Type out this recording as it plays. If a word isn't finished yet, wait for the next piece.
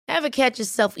Ever catch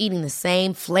yourself eating the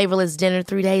same flavorless dinner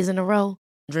 3 days in a row?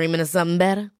 Dreaming of something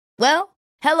better? Well,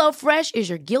 HelloFresh is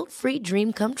your guilt-free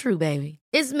dream come true, baby.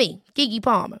 It's me, Keke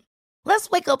Palmer. Let's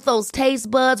wake up those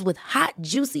taste buds with hot,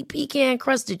 juicy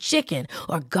pecan-crusted chicken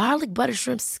or garlic butter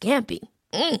shrimp scampi.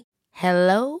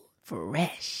 Hello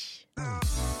Fresh.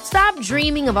 Stop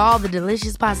dreaming of all the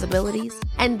delicious possibilities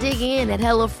and dig in at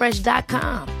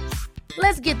HelloFresh.com.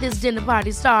 Let's get this dinner party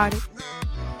started.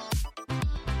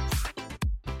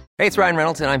 Hey, it's Ryan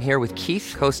Reynolds, and I'm here with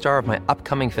Keith, co-star of my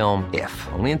upcoming film, If,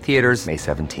 only in theaters May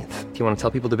 17th. Do you want to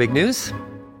tell people the big news?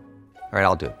 All right,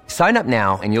 I'll do it. Sign up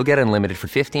now and you'll get unlimited for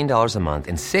 $15 a month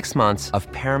and 6 months of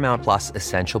Paramount Plus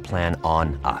Essential Plan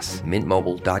on us.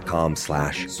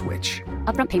 MintMobile.com/switch.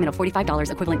 Upfront payment of $45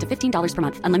 equivalent to $15 per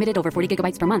month. Unlimited over 40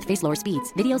 gigabytes per month. Face lower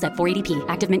speeds. Videos at 480p.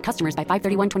 Active Mint customers by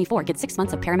 531.24 get 6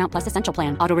 months of Paramount Plus Essential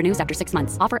Plan. Auto renews after 6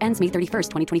 months. Offer ends May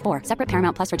 31st, 2024. Separate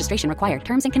Paramount Plus registration required.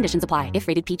 Terms and conditions apply if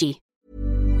rated PG.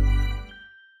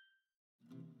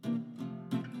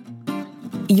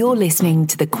 You're listening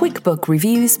to the QuickBook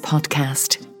Reviews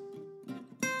podcast.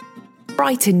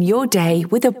 Brighten your day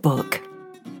with a book.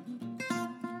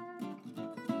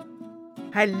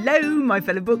 Hello, my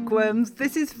fellow bookworms.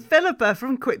 This is Philippa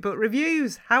from QuickBook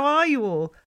Reviews. How are you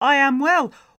all? I am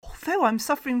well, although I'm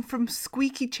suffering from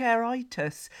squeaky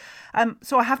chairitis.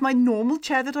 So I have my normal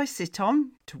chair that I sit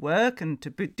on to work and to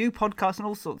do podcasts and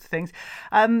all sorts of things.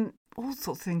 All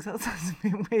sorts of things, that sounds a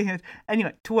bit weird.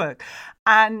 Anyway, to work.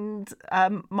 And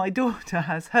my daughter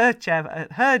has her chair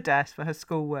at her desk for her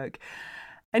schoolwork.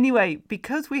 Anyway,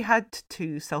 because we had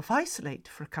to self-isolate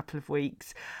for a couple of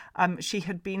weeks, she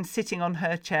had been sitting on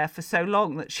her chair for so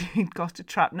long that she'd got a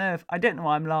trapped nerve. I don't know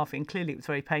why I'm laughing. Clearly it was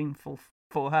very painful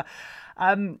for her.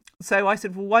 So I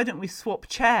said, well, why don't we swap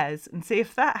chairs and see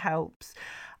if that helps?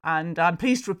 And I'm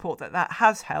pleased to report that that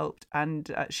has helped,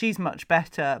 and she's much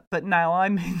better. But now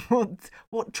I'm in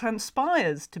what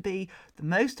transpires to be the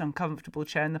most uncomfortable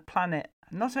chair on the planet.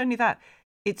 And not only that,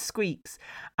 it squeaks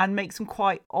and makes some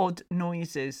quite odd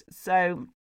noises. So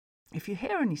if you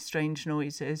hear any strange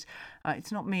noises,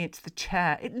 it's not me, it's the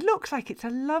chair. It looks like it's a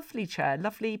lovely chair,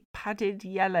 lovely padded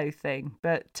yellow thing.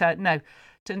 But no,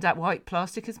 turns out white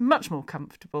plastic is much more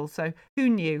comfortable. So who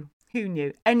knew? Who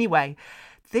knew? Anyway,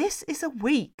 this is a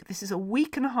week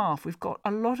and a half. We've got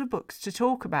a lot of books to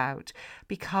talk about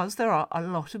because there are a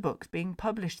lot of books being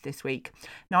published this week.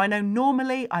 Now, I know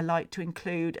normally I like to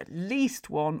include at least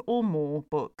one or more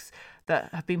books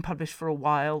that have been published for a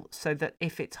while, so that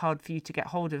if it's hard for you to get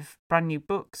hold of brand new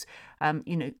books,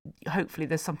 hopefully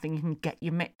there's something you can get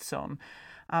your mitts on.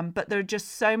 But there are just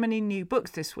so many new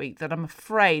books this week that I'm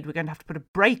afraid we're going to have to put a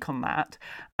break on that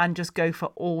and just go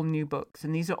for all new books.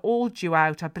 And these are all due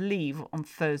out, I believe, on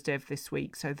Thursday of this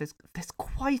week. So there's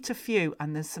quite a few,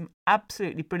 and there's some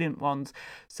absolutely brilliant ones.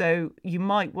 So you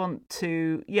might want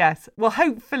to,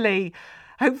 hopefully,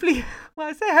 well,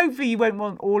 I say hopefully you won't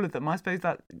want all of them. I suppose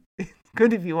that's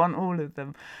good if you want all of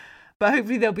them. But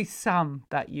hopefully there'll be some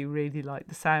that you really like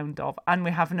the sound of. And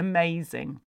we have an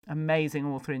amazing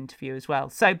author interview as well.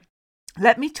 So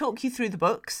let me talk you through the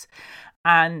books,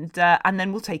 and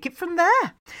then we'll take it from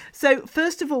there. So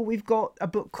first of all, we've got a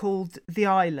book called The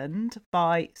Island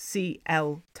by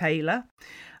C.L. Taylor.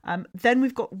 Then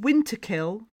we've got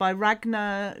Winterkill by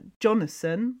Ragnar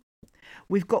Jonasson.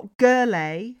 We've got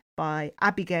Gurley by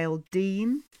Abigail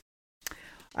Dean.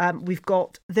 We've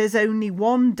got There's Only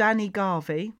One Danny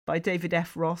Garvey by David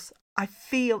F. Ross. I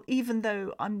feel, even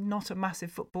though I'm not a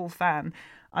massive football fan,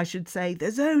 I should say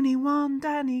there's only one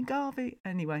Danny Garvey.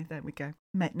 Anyway, there we go.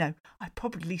 No, I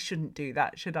probably shouldn't do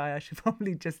that, should I? I should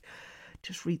probably just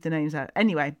read the names out.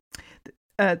 Anyway,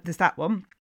 there's that one.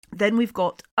 Then we've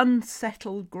got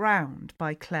Unsettled Ground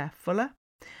by Claire Fuller.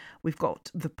 We've got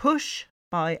The Push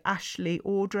by Ashley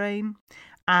Audrain,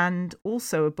 and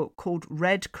also a book called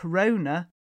Red Corona,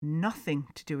 nothing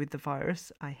to do with the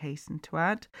virus, I hasten to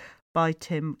add, by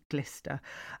Tim Glister.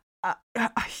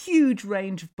 A huge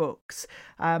range of books.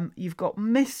 You've got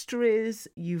mysteries,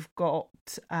 you've got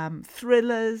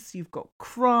thrillers, you've got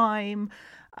crime,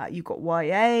 you've got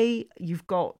YA, you've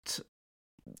got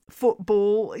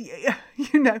football,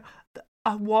 a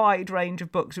wide range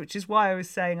of books, which is why I was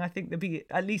saying I think there'll be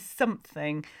at least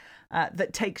something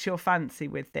that takes your fancy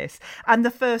with this. And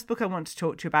the first book I want to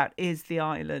talk to you about is The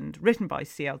Island, written by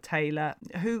C.L. Taylor,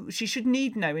 who she should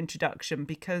need no introduction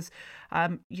because,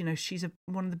 she's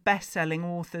one of the best-selling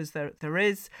authors there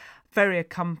is, very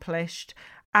accomplished.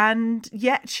 And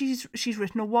yet she's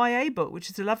written a YA book, which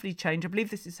is a lovely change. I believe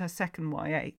this is her second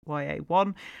YA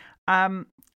one.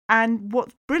 And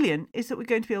what's brilliant is that we're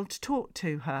going to be able to talk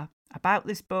to her about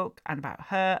this book and about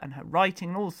her and her writing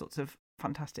and all sorts of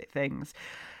fantastic things.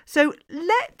 So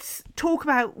let's talk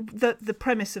about the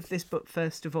premise of this book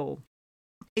first of all.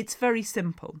 It's very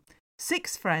simple.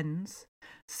 6 friends,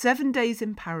 7 days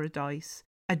in paradise,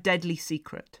 a deadly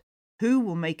secret. Who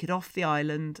will make it off the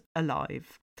island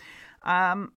alive?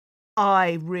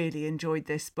 I really enjoyed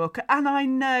this book, and I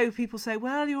know people say,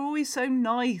 well, you're always so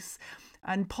nice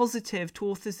and positive to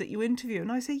authors that you interview.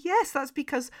 And I say, yes, that's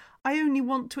because I only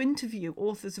want to interview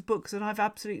authors of books that I've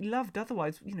absolutely loved.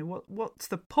 Otherwise, what's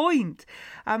the point?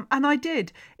 And I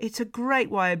did. It's a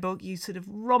great YA book. You sort of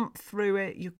romp through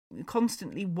it. You're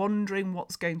constantly wondering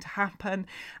what's going to happen.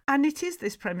 And it is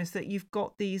this premise that you've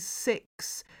got these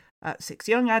six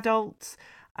young adults,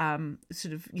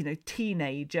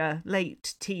 teenager,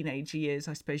 late teenager years,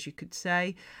 I suppose you could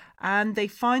say. And they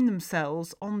find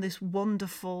themselves on this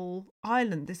wonderful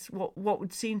island, this what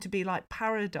would seem to be like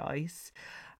paradise,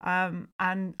 and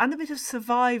a bit of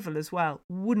survival as well.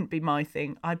 Wouldn't be my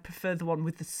thing. I'd prefer the one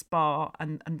with the spa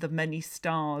and the many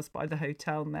stars by the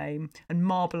hotel name and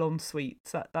marble en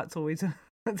suites. That's always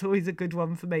a good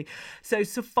one for me. So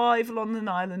survival on an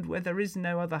island where there is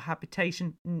no other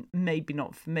habitation, maybe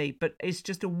not for me, but it's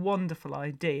just a wonderful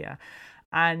idea.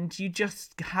 And you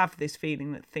just have this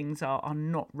feeling that things are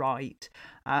not right.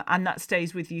 And that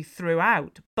stays with you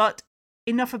throughout. But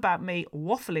enough about me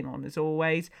waffling on as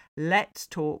always. Let's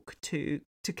talk to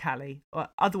Callie,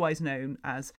 otherwise known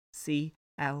as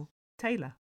C.L.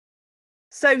 Taylor.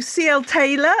 So C.L.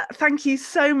 Taylor, thank you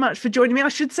so much for joining me. I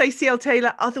should say C.L.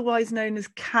 Taylor, otherwise known as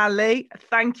Callie.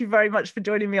 Thank you very much for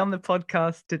joining me on the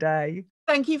podcast today.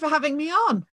 Thank you for having me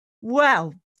on.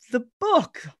 Well, the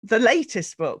book, the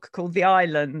latest book called The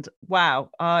Island, wow,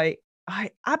 I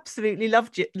absolutely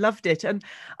loved it. And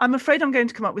I'm afraid I'm going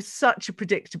to come up with such a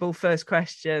predictable first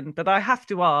question, but I have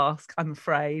to ask, I'm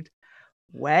afraid,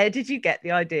 where did you get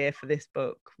the idea for this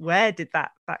book? Where did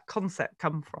that concept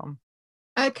come from?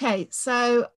 Okay,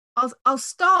 so I'll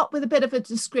start with a bit of a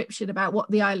description about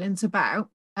what The Island's about,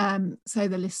 so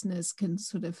the listeners can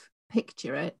sort of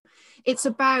picture it. It's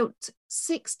about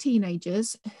 6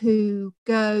 teenagers who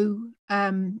go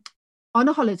on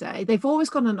a holiday. They've always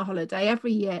gone on a holiday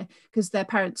every year because their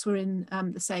parents were in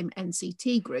the same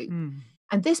NCT group.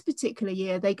 And this particular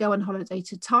year, they go on holiday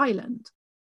to Thailand.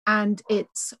 And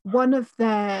it's one of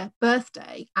their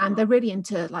birthday, and they're really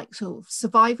into like sort of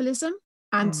survivalism.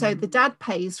 And so the dad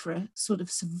pays for a sort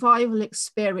of survival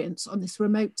experience on this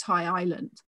remote Thai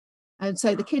island. And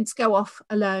so the kids go off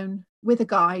alone with a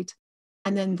guide,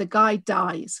 and then the guide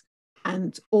dies,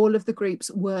 and all of the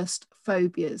group's worst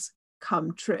phobias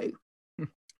come true.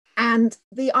 And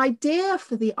the idea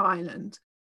for The Island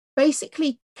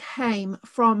basically came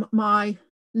from my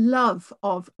love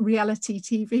of reality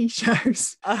TV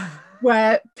shows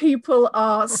where people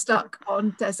are stuck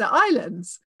on desert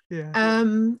islands. Yeah.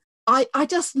 I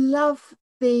just love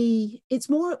it's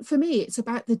more, for me, it's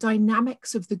about the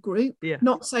dynamics of the group,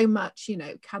 not so much,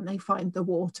 can they find the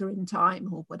water in time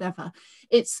or whatever.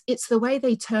 It's the way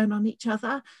they turn on each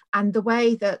other and the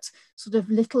way that sort of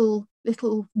little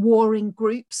warring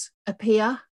groups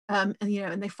appear, and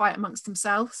they fight amongst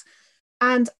themselves.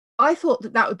 And I thought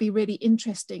that would be really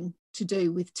interesting to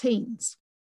do with teens.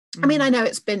 I mean, I know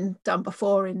it's been done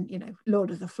before in, Lord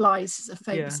of the Flies is a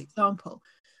famous example.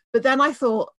 But then I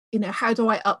thought, how do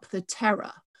I up the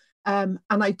terror? And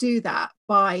I do that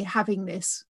by having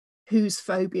this whose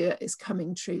phobia is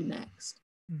coming true next.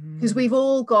 Because we've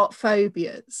all got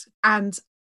phobias. And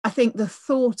I think the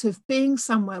thought of being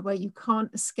somewhere where you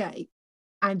can't escape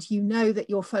and you know that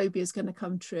your phobia is going to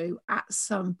come true at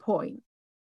some point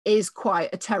is quite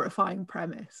a terrifying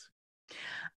premise.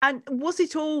 And was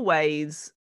it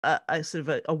always a sort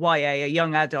of a YA, a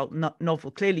young adult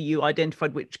novel? Clearly you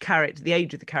identified which character, the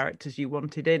age of the characters you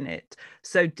wanted in it.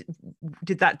 So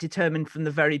did that determine from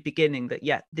the very beginning that,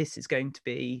 this is going to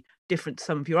be different to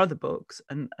some of your other books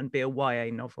and be a YA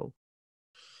novel?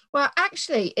 Well,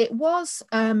 actually, it was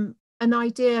an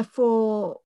idea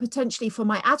potentially for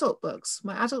my adult books,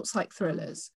 my adult psych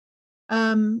thrillers.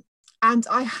 And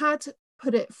I had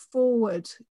put it forward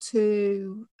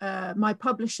to my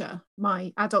publisher,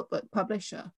 my adult book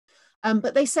publisher,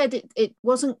 but they said it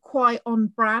wasn't quite on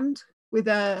brand with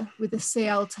a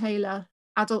C.L. Taylor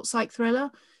adult psych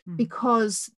thriller,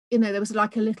 because there was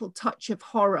like a little touch of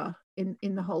horror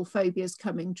in the whole phobias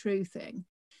coming true thing.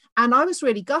 And I was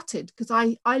really gutted because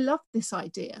I loved this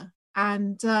idea,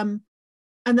 and then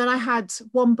I had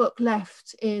one book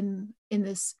left in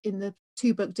the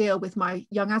 2-book deal with my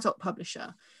young adult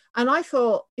publisher. And I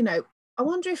thought, I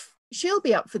wonder if she'll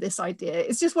be up for this idea.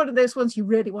 It's just one of those ones you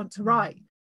really want to write.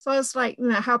 So I was like,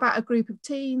 how about a group of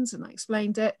teens? And I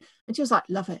explained it. And she was like,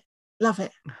 love it.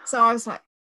 So I was like,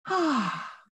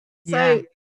 Yeah.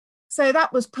 So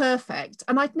that was perfect.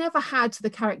 And I'd never had the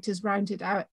characters rounded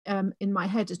out in my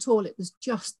head at all. It was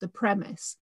just the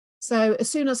premise. So as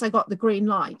soon as I got the green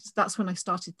light, that's when I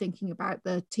started thinking about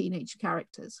the teenage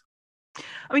characters.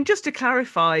 I mean, just to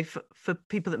clarify for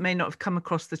people that may not have come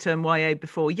across the term YA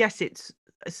before, yes, it's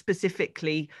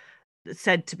specifically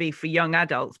said to be for young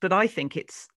adults, but I think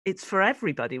it's for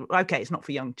everybody. Okay, it's not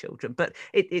for young children, but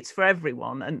it's for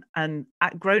everyone. And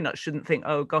grown-ups shouldn't think,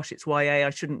 oh gosh, it's YA, I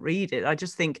shouldn't read it. I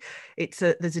just think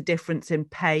there's a difference in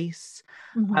pace,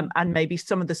 and maybe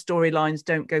some of the storylines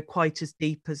don't go quite as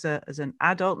deep as an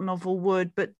adult novel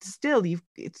would, but still,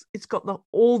 it's got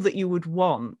all that you would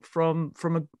want from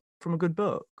a good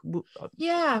book.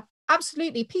 Yeah,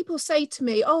 absolutely. People say to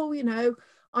me, oh,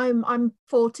 I'm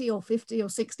 40 or 50 or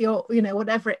 60 or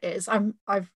whatever it is.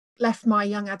 I've left my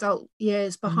young adult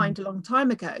years behind a long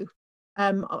time ago.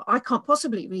 I can't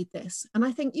possibly read this. And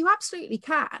I think you absolutely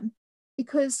can,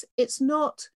 because it's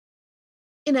not,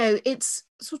 it's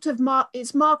sort of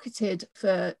it's marketed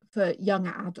for young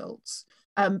adults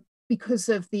because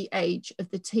of the age of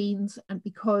the teens, and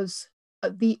because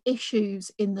the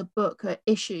issues in the book are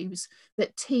issues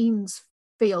that teens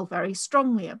feel very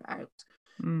strongly about.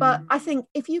 But I think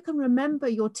if you can remember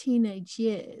your teenage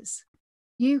years,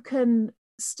 you can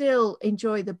still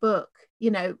enjoy the book.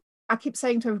 I keep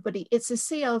saying to everybody, it's a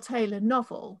C.L. Taylor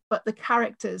novel, but the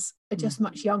characters are just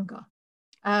much younger.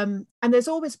 And there's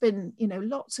always been,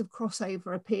 lots of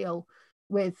crossover appeal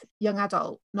with young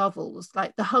adult novels,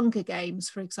 like The Hunger Games,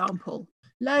 for example.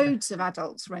 Loads of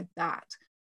adults read that.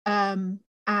 And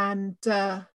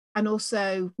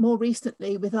also more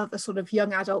recently with other sort of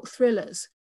young adult thrillers.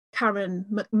 Karen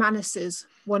McManus's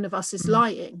One of Us is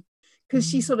Lying, because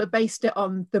she sort of based it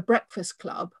on The Breakfast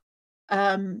Club.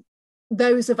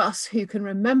 Those of us who can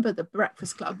remember The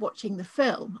Breakfast Club watching the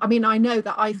film, I mean, I know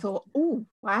that I thought, oh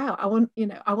wow, I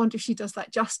wonder if she does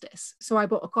that justice. So I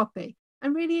bought a copy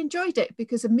and really enjoyed it,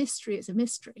 because a mystery is a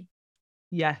mystery.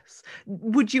 Yes.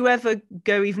 Would you ever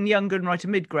go even younger and write a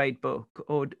mid-grade book?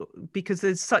 Or because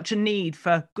there's such a need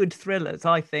for good thrillers,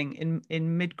 I think,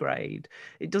 in mid-grade.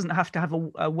 It doesn't have to have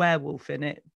a werewolf in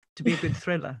it to be a good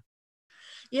thriller.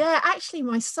 Yeah, actually,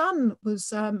 my son was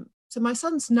so my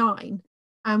son's 9,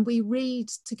 and we read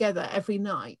together every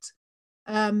night.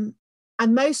 And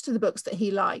most of the books that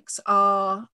he likes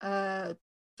are the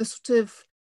sort of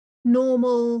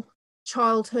normal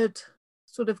childhood,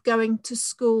 sort of going to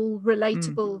school,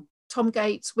 relatable, Tom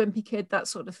Gates, Wimpy Kid, that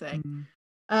sort of thing.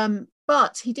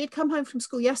 But he did come home from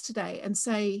school yesterday and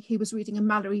say he was reading a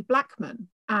Mallory Blackman.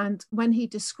 And when he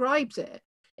described it,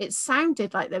 it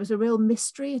sounded like there was a real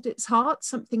mystery at its heart,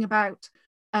 something about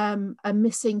a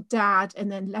missing dad,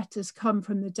 and then letters come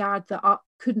from the dad that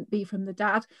couldn't be from the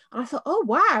dad. And I thought, oh,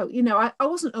 wow, I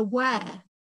wasn't aware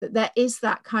that there is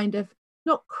that kind of,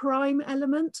 not crime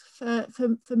element for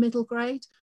middle grade,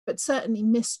 but certainly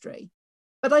mystery.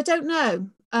 But I don't know.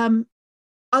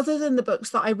 Other than the books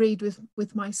that I read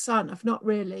with my son, I've not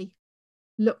really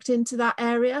looked into that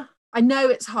area. I know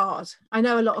it's hard. I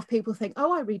know a lot of people think,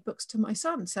 oh, I read books to my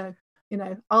son, so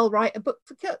I'll write a book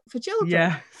for children.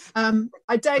 Yeah.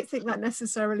 I don't think that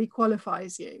necessarily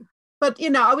qualifies you. But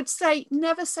I would say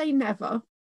never.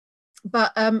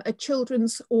 But a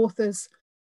children's author's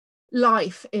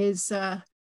life is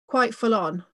quite full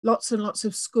on. Lots and lots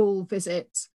of school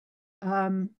visits.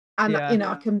 I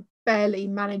can barely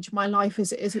manage my life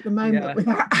as it is at the moment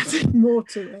without adding more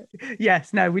to it.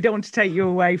 Yes, no, we don't want to take you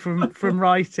away from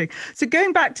writing. So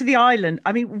going back to the island,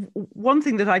 I mean, one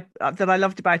thing that I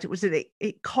loved about it was that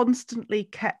it constantly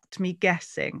kept me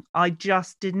guessing. I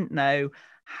just didn't know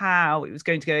how it was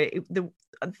going to go.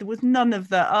 There was none of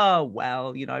the, oh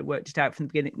well, I worked it out from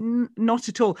the beginning. Not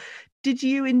at all. Did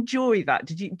you enjoy that?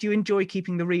 Do you enjoy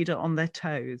keeping the reader on their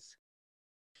toes?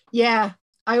 Yeah,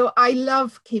 I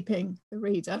love keeping the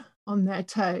reader on their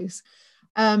toes.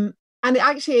 And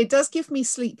it does give me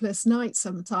sleepless nights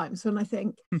sometimes when I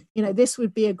think, this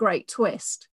would be a great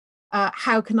twist.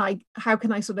 How can I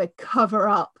sort of cover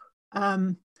up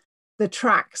the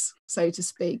tracks, so to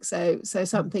speak, so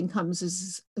something comes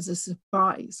as a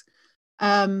surprise.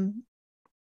 And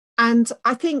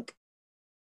I think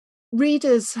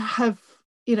readers have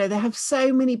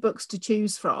so many books to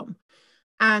choose from,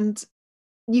 and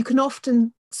you can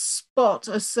often spot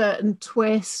a certain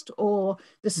twist or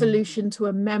the solution to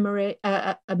a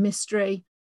mystery,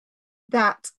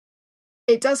 that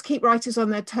it does keep writers on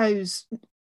their toes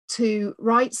to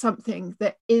write something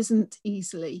that isn't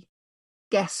easily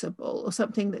guessable, or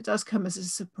something that does come as a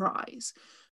surprise,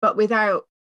 but without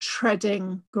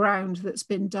treading ground that's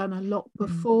been done a lot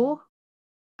before.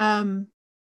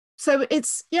 So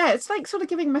it's like sort of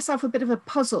giving myself a bit of a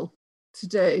puzzle to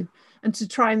do and to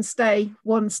try and stay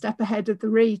one step ahead of the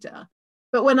reader.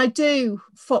 But when I do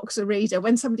fox a reader,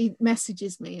 when somebody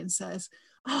messages me and says,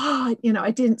 oh,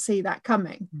 I didn't see that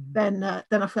coming, then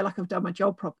I feel like I've done my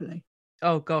job properly.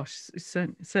 Oh gosh,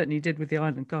 certainly did with The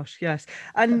Island. Gosh, yes.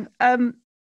 And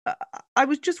I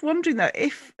was just wondering that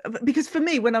because for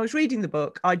me, when I was reading the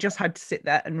book, I just had to sit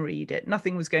there and read it.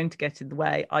 Nothing was going to get in the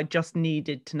way. I just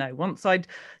needed to know. Once I'd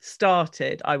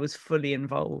started, I was fully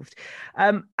involved.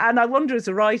 And I wonder, as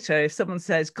a writer, if someone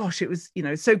says, gosh, it was,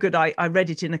 so good, I read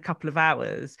it in a couple of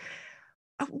hours,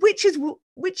 which is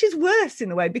worse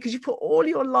in a way, because you put all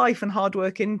your life and hard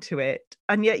work into it,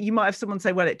 and yet you might have someone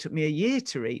say, well, it took me a year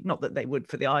to read. Not that they would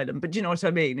for The Island, but do you know what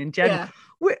I mean? In general,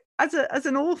 as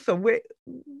an author,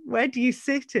 where do you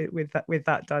sit it with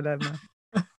that dilemma?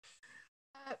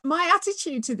 My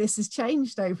attitude to this has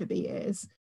changed over the years.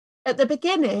 At the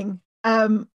beginning,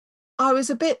 I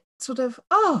was a bit sort of,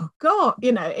 oh God,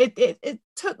 it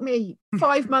took me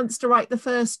 5 months to write the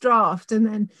first draft, and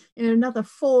then another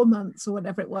 4 months or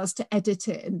whatever it was to edit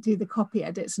it and do the copy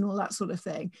edits and all that sort of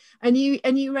thing. And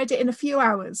you read it in a few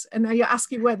hours, and now you're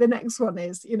asking where the next one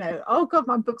is. Oh God,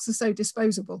 my books are so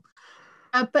disposable.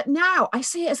 But now I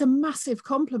see it as a massive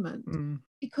compliment,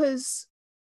 because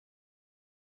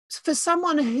for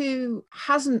someone who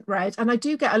hasn't read, and I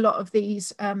do get a lot of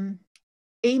these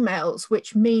emails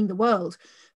which mean the world,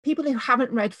 people who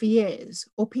haven't read for years,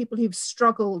 or people who've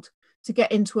struggled to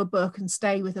get into a book and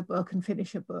stay with a book and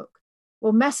finish a book,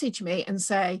 will message me and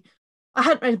say, I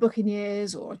hadn't read a book in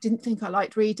years, or didn't think I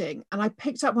liked reading, and I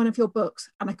picked up one of your books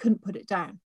and I couldn't put it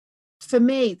down. For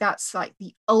me, that's like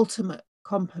the ultimate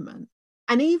compliment.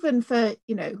 And even for,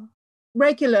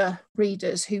 regular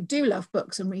readers who do love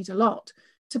books and read a lot,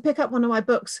 to pick up one of my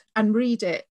books and read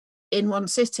it in one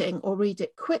sitting or read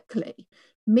it quickly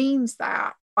means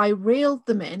that I reeled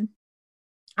them in,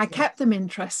 I kept them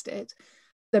interested,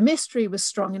 the mystery was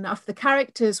strong enough, the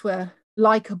characters were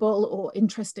likable or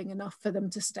interesting enough for them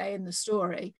to stay in the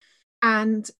story,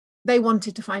 and they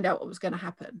wanted to find out what was going to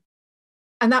happen.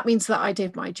 And that means that I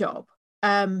did my job.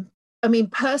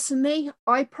 Personally,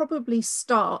 I probably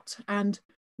start and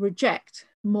reject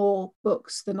more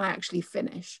books than I actually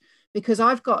finish, because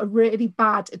I've got a really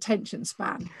bad attention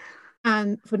span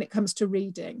and when it comes to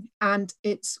reading, and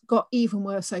it's got even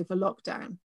worse over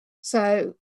lockdown.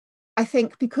 So I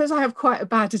think because I have quite a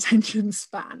bad attention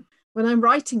span, when I'm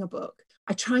writing a book,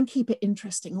 I try and keep it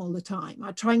interesting all the time.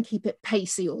 I try and keep it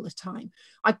pacey all the time.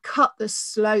 I cut the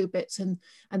slow bits and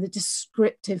the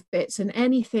descriptive bits, and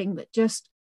anything that just,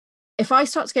 if I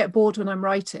start to get bored when I'm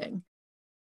writing,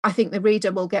 I think the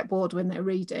reader will get bored when they're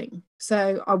reading.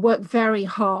 So I work very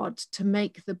hard to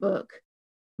make the book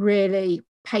really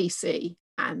pacey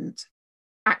and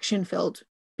action-filled,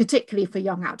 particularly for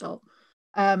young adult.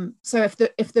 So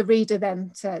if the reader then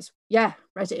says, yeah,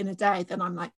 read it in a day, then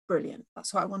I'm like, brilliant,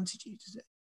 that's what I wanted you to do.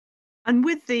 And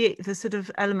with the sort of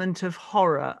element of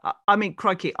horror, I mean,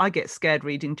 crikey, I get scared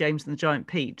reading James and the Giant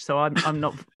Peach, so I'm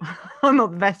not I'm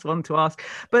not the best one to ask.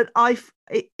 But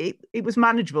it was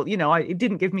manageable, it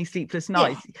didn't give me sleepless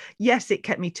nights. Yeah. Yes, it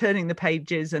kept me turning the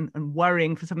pages and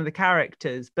worrying for some of the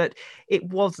characters, but it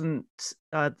wasn't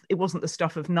the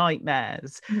stuff of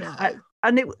nightmares. No.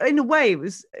 And in a way, it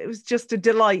was just a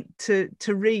delight to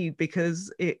read,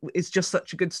 because it's just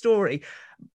such a good story.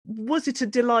 Was it a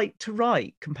delight to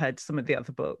write compared to some of the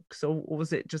other books, or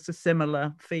was it just a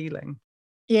similar feeling?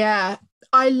 Yeah,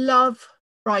 I love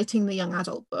writing the young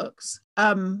adult books.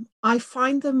 I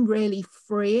find them really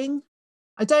freeing.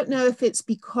 I don't know if it's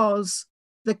because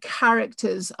the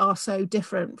characters are so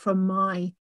different from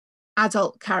my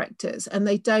adult characters, and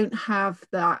they don't have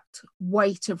that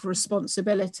weight of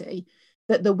responsibility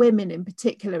that the women in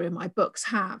particular in my books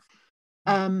have.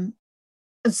 And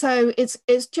so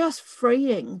it's just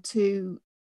freeing to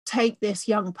take this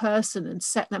young person and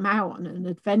set them out on an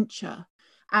adventure,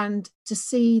 and to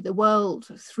see the world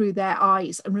through their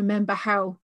eyes and remember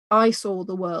how I saw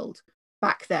the world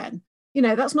back then.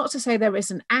 That's not to say there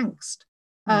isn't angst.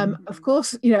 Of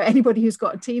course, anybody who's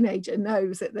got a teenager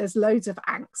knows that there's loads of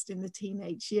angst in the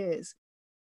teenage years.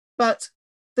 But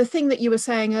the thing that you were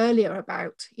saying earlier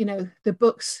about, the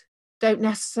books don't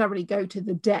necessarily go to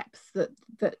the depth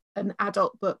that an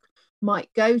adult book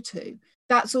might go to,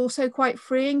 that's also quite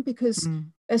freeing, because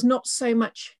there's not so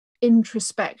much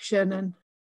introspection and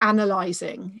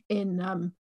analysing in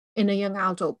a young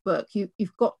adult book.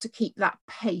 You've got to keep that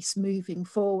pace moving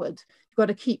forward. You've got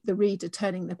to keep the reader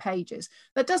turning the pages.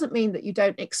 That doesn't mean that you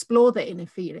don't explore the inner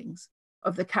feelings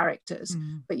of the characters,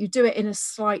 but you do it in a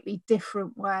slightly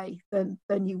different way than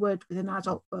you would with an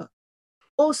adult book.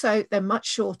 Also, they're much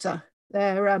shorter.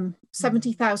 They're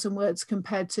 70,000 words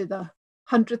compared to the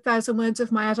 100,000 words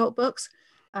of my adult books.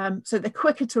 So they're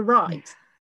quicker to write.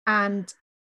 And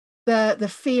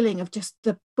the feeling of just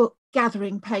the book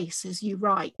gathering pace as you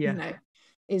write,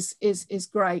 is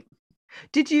great.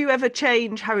 Did you ever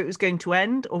change how it was going to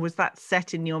end, or was that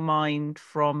set in your mind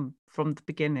from the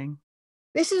beginning?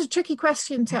 This is a tricky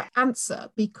question to answer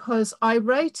because I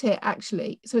wrote it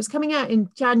actually. So it's coming out in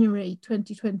January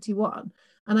 2021,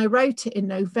 and I wrote it in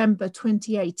November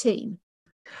 2018.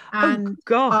 And oh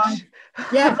gosh,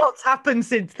 yeah, what's happened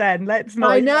since then? Let's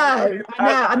not. I know.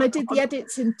 And I did the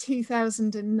edits in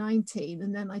 2019,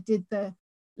 and then I did the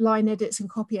line edits and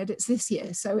copy edits this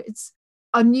year. So it's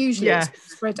unusually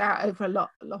it's spread out over a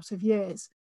lot of years.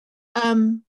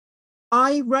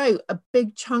 I wrote a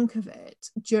big chunk of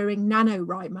it during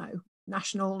NaNoWriMo,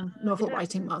 National Novel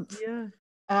Writing Month,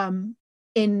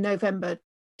 in November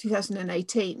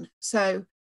 2018. So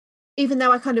even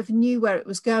though I kind of knew where it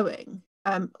was going,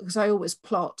 because I always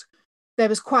plot, there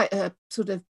was quite a sort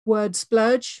of word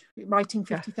splurge, writing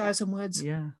 50,000 words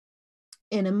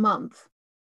in a month.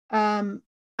 And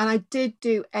I did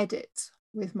do edits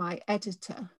with my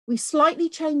editor. We slightly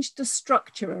changed the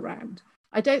structure around.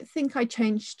 I don't think I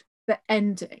changed the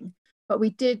ending, but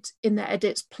we did in the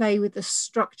edits play with the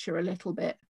structure a little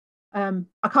bit. I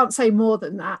can't say more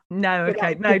than that. No,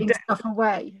 okay, no. Stuff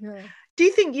away. Yeah. Do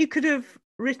you think you could have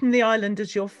written The Island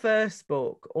as your first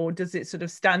book, or does it sort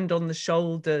of stand on the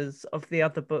shoulders of the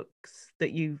other books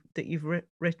that you've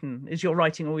written? Is your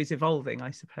writing always evolving,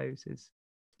 I suppose, is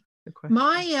the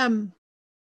question.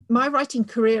 My writing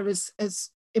career has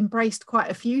embraced quite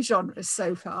a few genres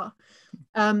so far.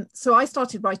 So I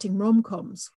started writing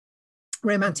rom-coms,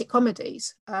 romantic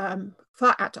comedies,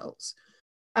 for adults.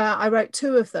 I wrote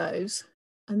 2 of those,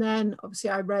 and then obviously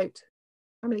I wrote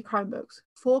how many crime books?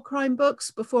 4 crime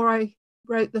books before I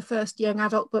wrote the first young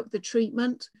adult book, The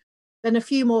Treatment, then a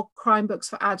few more crime books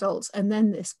for adults, and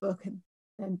then this book, and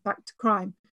then back to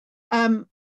crime. I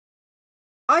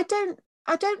don't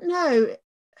know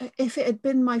if it had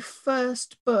been my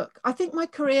first book. I think my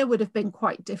career would have been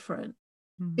quite different,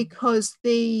 because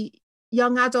the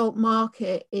young adult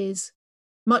market is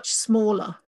much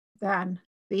smaller than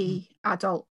the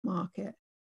adult market,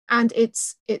 and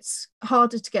it's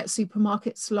harder to get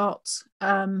supermarket slots,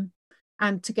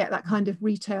 and to get that kind of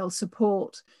retail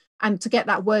support, and to get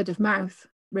that word of mouth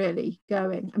really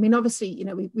going. I mean, obviously,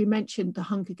 we mentioned The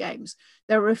Hunger Games.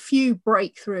 There were a few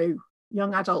breakthrough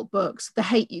young adult books. The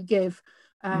Hate U Give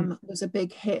was a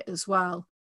big hit as well,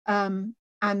 and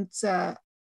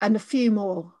a few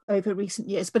more over recent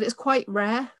years. But it's quite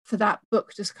rare for that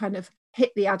book to kind of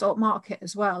hit the adult market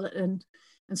as well, and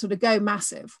sort of go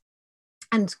massive,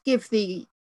 and give the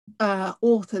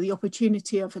author the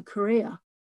opportunity of a career.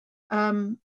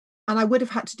 And I would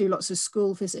have had to do lots of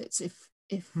school visits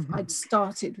if I'd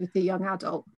started with the young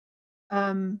adult.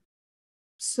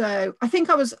 So I think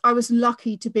I was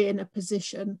lucky to be in a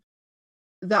position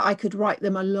that I could write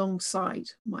them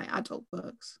alongside my adult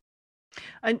books.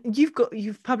 And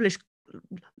you've published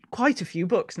quite a few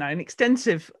books now, an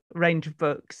extensive range of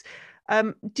books.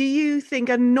 Do you think,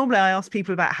 and normally I ask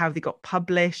people about how they got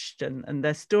published and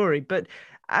their story, but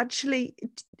actually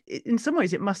in some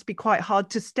ways it must be quite hard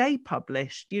to stay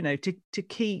published, to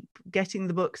keep getting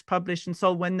the books published and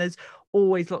sold when there's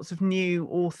always lots of new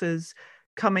authors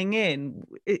coming in.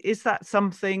 Is that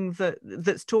something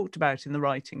that's talked about in the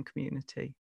writing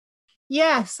community?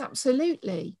 Yes,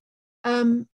 absolutely.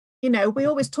 We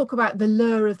always talk about the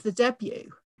lure of the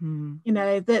debut.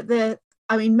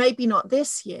 I mean, maybe not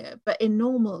this year, but in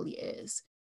normal years,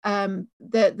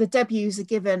 the debuts are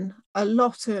given a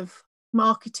lot of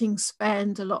marketing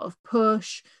spend, a lot of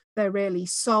push. They're really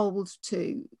sold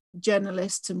to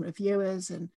journalists and reviewers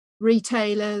and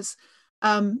retailers,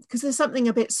 because there's something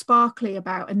a bit sparkly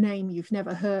about a name you've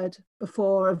never heard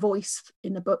before, a voice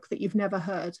in a book that you've never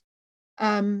heard.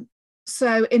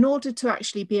 So in order to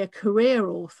actually be a career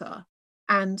author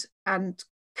and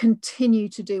continue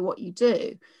to do what you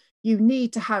do, you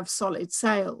need to have solid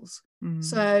sales.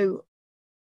 So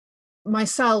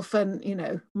myself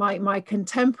and my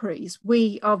contemporaries,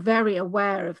 we are very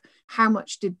aware of how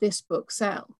much did this book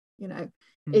sell.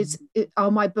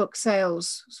 Are my book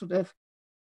sales sort of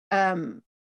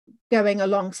going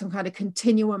along some kind of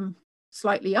continuum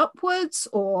slightly upwards,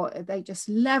 or are they just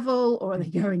level, or are they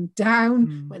going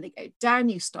down? When they go down,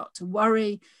 you start to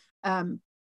worry.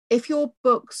 If your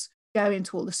books go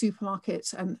into all the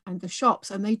supermarkets and the shops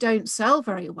and they don't sell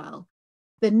very well,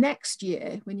 the next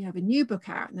year when you have a new book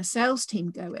out and the sales team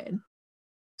go in,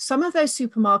 some of those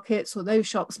supermarkets or those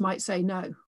shops might say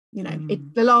no,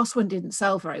 the last one didn't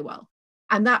sell very well.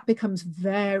 And that becomes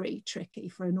very tricky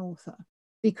for an author,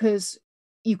 because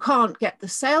you can't get the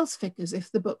sales figures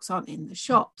if the books aren't in the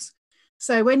shops.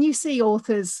 So when you see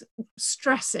authors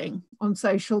stressing on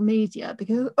social media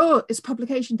because, oh, it's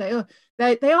publication day, oh,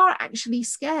 they are actually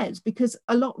scared because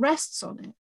a lot rests on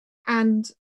it. And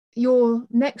your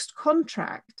next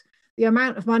contract, the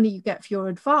amount of money you get for your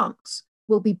advance,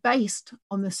 will be based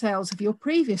on the sales of your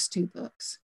previous 2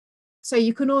 books. So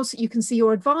you can see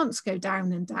your advance go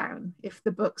down and down if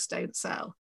the books don't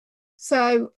sell.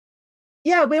 So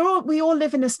yeah, we all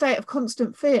live in a state of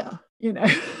constant fear, you know.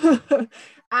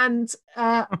 And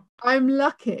I'm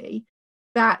lucky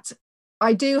that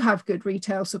I do have good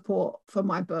retail support for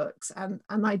my books, and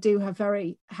I do have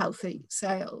very healthy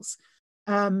sales.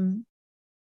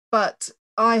 But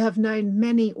I have known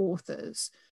many authors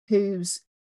whose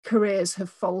careers have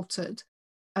faltered,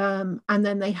 and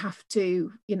then they have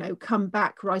to, you know, come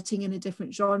back writing in a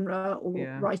different genre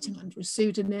or writing under a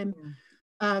pseudonym.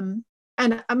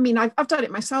 And I mean, I've done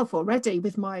it myself already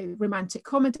with my romantic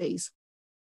comedies.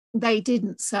 They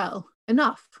didn't sell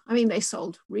enough. I mean, they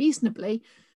sold reasonably,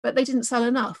 but they didn't sell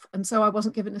enough. And so I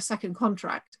wasn't given a second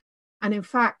contract. And in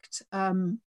fact, a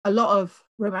lot of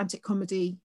romantic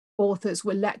comedy authors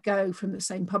were let go from the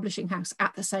same publishing house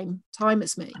at the same time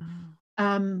as me,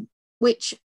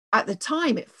 which at the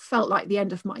time, it felt like the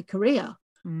end of my career.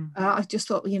 I just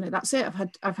thought, you know, that's it.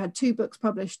 I've had 2 books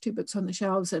published, 2 books on the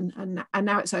shelves, and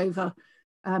now it's over.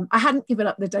 I hadn't given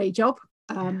up the day job,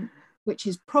 which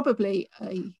is probably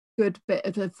a good bit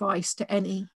of advice to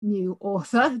any new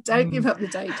author. Don't give up the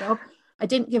day job. I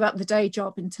didn't give up the day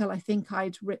job until I think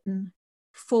I'd written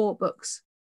 4 books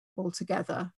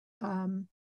altogether. And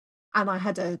I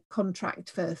had a contract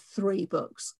for 3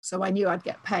 books. So I knew I'd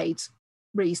get paid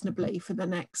reasonably for the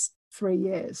next 3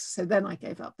 years. So then I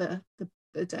gave up the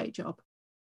day job.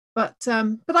 But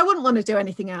I wouldn't want to do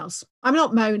anything else. I'm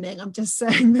not moaning. I'm just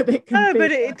saying that it can.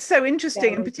 But it's so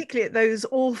interesting, and particularly at those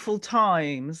awful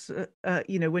times,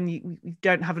 you know, when you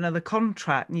don't have another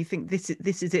contract and you think this is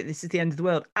it, this is the end of the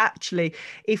world. Actually,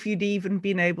 if you'd even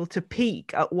been able to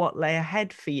peek at what lay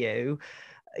ahead for you,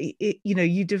 you know,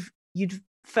 you'd have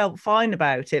felt fine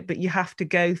about it. But you have to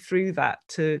go through that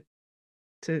to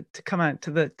come out to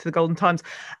the golden times,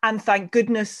 and thank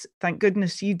goodness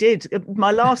you did. My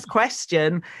last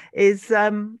question is,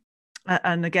 and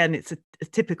again it's a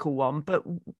typical one, but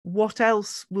what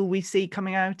else will we see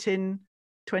coming out in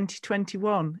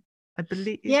 2021? I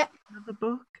believe another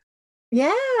book.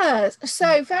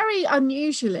 So very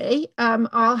unusually,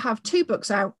 I'll have 2 books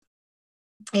out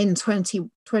in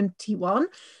 2021.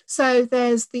 So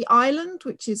there's The Island,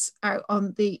 which is out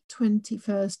on the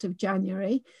 21st of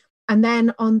January. And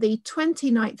then on the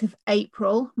 29th of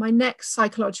April, my next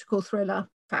psychological thriller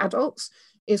for adults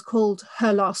is called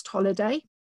Her Last Holiday.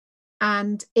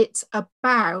 And it's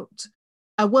about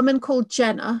a woman called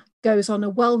Jenna goes on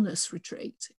a wellness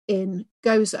retreat in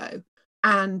Gozo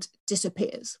and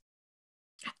disappears.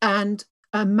 And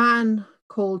a man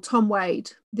called Tom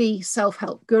Wade, the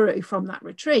self-help guru from that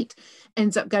retreat,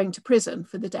 ends up going to prison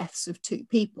for the deaths of 2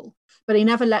 people. But he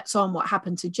never lets on what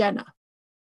happened to Jenna.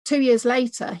 2 years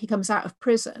later, he comes out of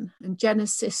prison, and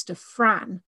Jenna's sister,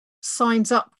 Fran,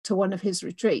 signs up to one of his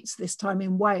retreats, this time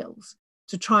in Wales,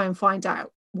 to try and find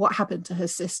out what happened to her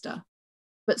sister.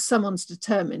 But someone's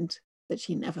determined that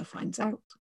she never finds out.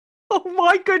 Oh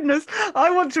my goodness, I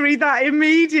want to read that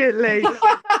immediately.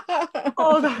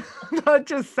 That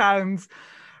just sounds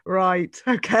right.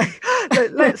 Okay,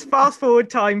 let's fast forward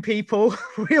time, people.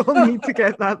 We all need to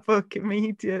get that book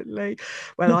immediately.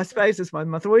 Well, I suppose, as my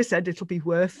mother always said, it'll be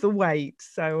worth the wait.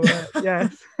 So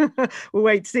yes, we'll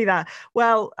wait to see that.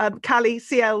 Well, Callie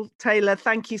C.L. Taylor,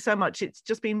 thank you so much. It's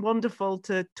just been wonderful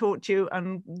to talk to you,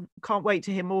 and can't wait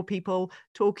to hear more people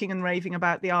talking and raving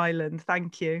about The Island.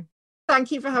 Thank you.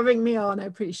 Thank you for having me on. I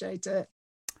appreciate it.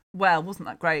 Well, wasn't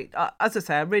that great? As I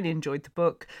say, I really enjoyed the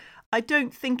book. I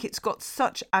don't think it's got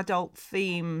such adult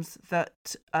themes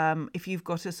that if you've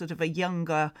got a sort of a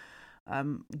younger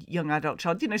young adult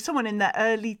child, you know, someone in their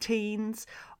early teens,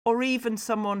 or even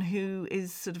someone who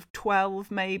is sort of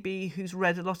 12 maybe, who's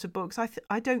read a lot of books,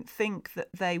 I don't think that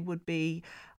they would be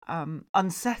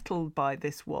unsettled by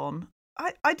this one.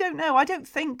 I don't know. I don't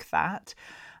think that.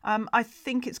 I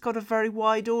think it's got a very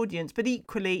wide audience, but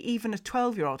equally, even a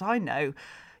 12-year-old, I know,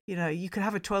 you know, you could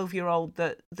have a 12-year-old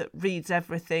that reads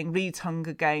everything, reads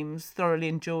Hunger Games, thoroughly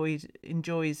enjoys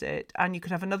it, and you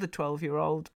could have another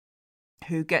 12-year-old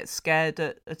who gets scared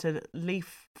at a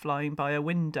leaf flying by a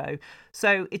window.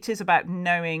 So it is about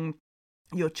knowing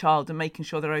your child and making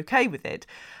sure they're okay with it.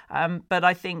 But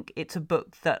I think it's a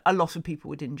book that a lot of people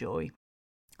would enjoy.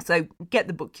 So get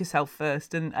the book yourself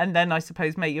first and then I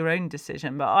suppose make your own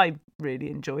decision. But I really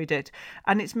enjoyed it.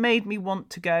 And it's made me want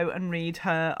to go and read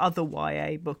her other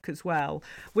YA book as well,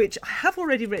 which I have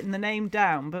already written the name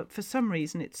down, but for some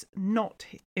reason it's not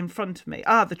in front of me.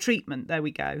 The Treatment. There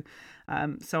we go.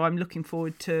 So I'm looking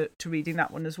forward to reading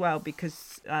that one as well,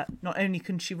 because not only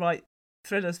can she write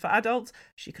thrillers for adults,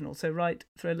 she can also write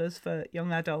thrillers for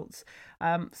young adults.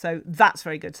 So that's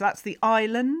very good. So that's The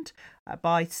Island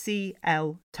by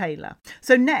C.L. Taylor.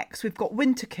 So next we've got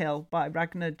Winterkill by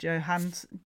Ragnar Jonasson.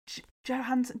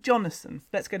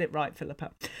 Let's get it right,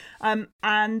 Philippa.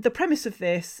 And the premise of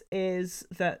this is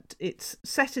that it's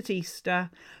set at Easter.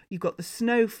 You've got the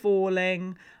snow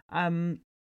falling.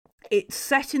 It's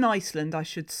set in Iceland, I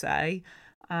should say.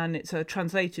 And it's a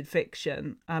translated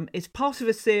fiction. It's part of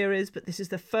a series, but this is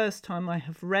the first time I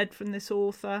have read from this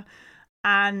author.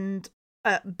 And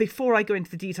before I go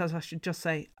into the details, I should just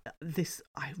say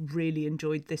I really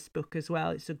enjoyed this book as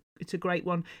well. It's a great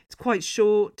one. It's quite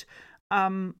short,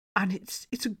 and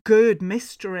it's a good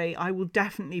mystery. I will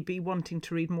definitely be wanting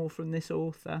to read more from this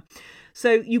author.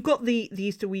 So you've got the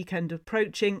Easter weekend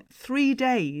approaching. 3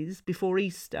 days before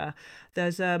Easter,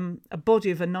 there's a body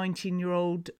of a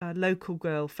 19-year-old local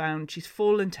girl found. She's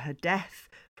fallen to her death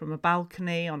from a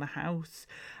balcony on a house,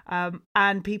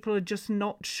 and people are just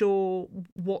not sure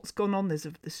what's gone on. There's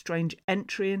a strange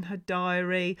entry in her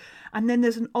diary, and then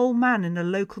there's an old man in a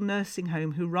local nursing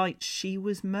home who writes she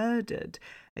was murdered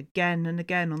again and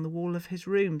again on the wall of his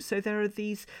room. So there are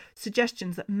these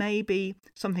suggestions that maybe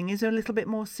something is a little bit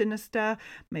more sinister,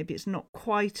 maybe it's not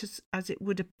quite as it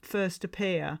would first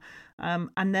appear.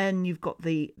 And then you've got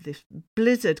this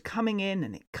blizzard coming in,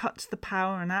 and it cuts the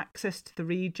power and access to the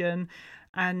region.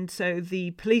 And so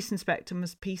the police inspector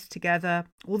must piece together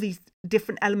all these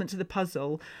different elements of the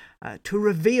puzzle to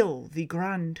reveal the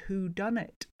grand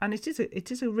whodunit. And it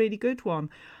is a really good one.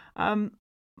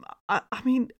 I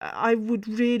mean, I would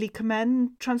really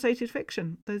commend translated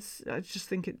fiction. I just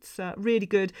think it's really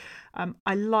good.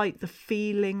 I like the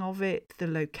feeling of it, the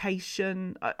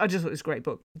location. I just thought it was a great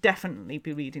book. Definitely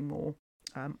be reading more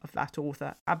of that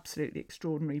author. Absolutely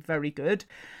extraordinary, very good.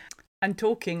 And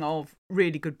talking of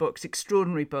really good books,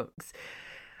 extraordinary books,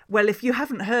 well, if you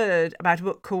haven't heard about a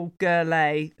book called Girl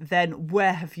A, then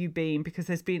where have you been? Because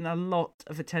there's been a lot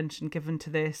of attention given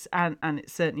to this, and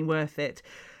it's certainly worth it.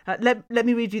 Let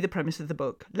me read you the premise of the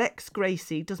book. Lex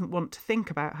Gracie doesn't want to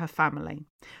think about her family.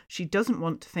 She doesn't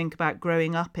want to think about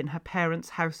growing up in her parents'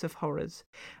 house of horrors.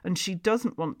 And she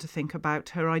doesn't want to think about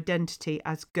her identity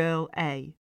as Girl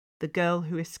A, the girl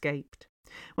who escaped.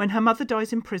 When her mother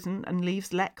dies in prison and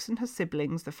leaves Lex and her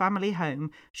siblings the family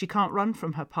home, she can't run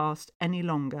from her past any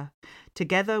longer.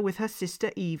 Together with her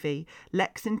sister Evie,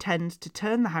 Lex intends to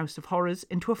turn the House of Horrors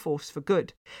into a force for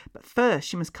good. But first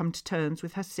she must come to terms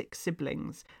with her 6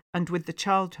 siblings and with the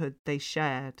childhood they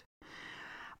shared.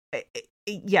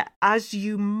 Yeah, as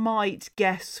you might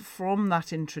guess from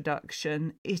that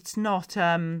introduction, it's not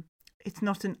an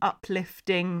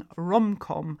uplifting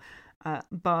rom-com.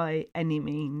 By any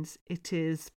means. It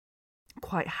is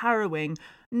quite harrowing,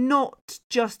 not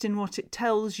just in what it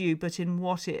tells you, but in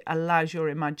what it allows your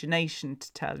imagination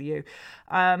to tell you.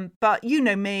 But you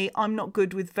know me, I'm not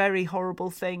good with very horrible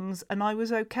things, and I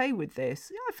was okay with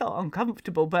this. I felt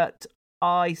uncomfortable, but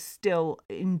I still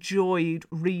enjoyed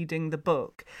reading the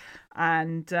book.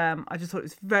 And I just thought it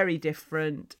was very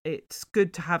different. It's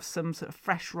good to have some sort of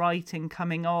fresh writing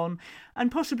coming on,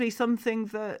 and possibly something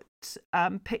that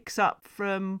picks up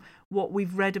from what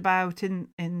we've read about in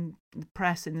the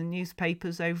press, in the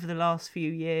newspapers over the last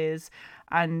few years.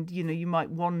 And you might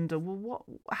wonder, well,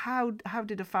 how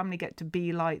did a family get to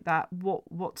be like that?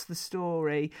 What's the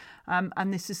story?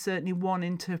 And this is certainly one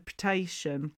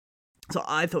interpretation. So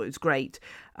I thought it was great.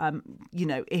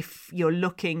 If you're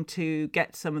looking to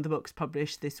get some of the books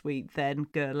published this week, then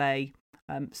Girl A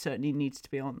certainly needs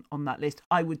to be on that list.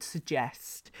 I would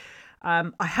suggest.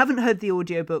 I haven't heard the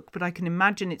audiobook, but I can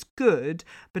imagine it's good.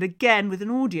 But again, with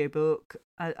an audiobook,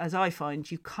 as I find,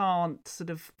 you can't sort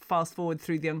of fast forward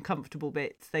through the uncomfortable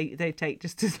bits. They take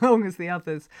just as long as the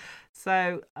others.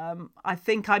 So I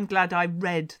think I'm glad I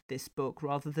read this book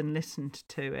rather than listened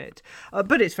to it.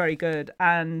 But it's very good.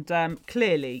 And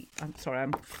clearly,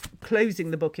 I'm closing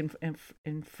the book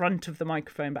in front of the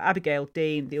microphone, but Abigail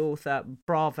Dean, the author,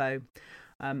 bravo.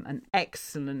 An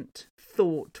excellent,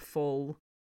 thoughtful,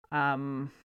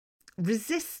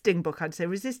 resisting book, I'd say.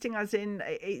 Resisting as in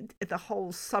the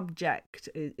whole subject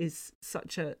is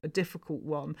such a difficult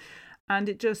one, and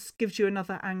it just gives you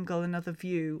another angle, another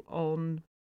view on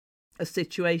a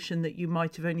situation that you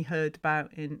might have only heard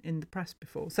about in the press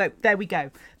before. So there we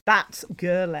go. That's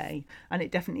Girl A, and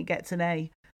it definitely gets an A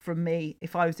from me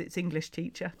if I was its English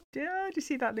teacher. Yeah, do you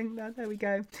see that link there? There we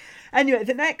go. Anyway,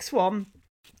 the next one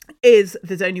is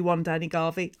There's Only One Danny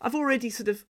Garvey. I've already sort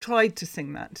of tried to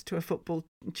sing that to a football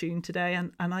tune today,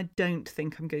 and I don't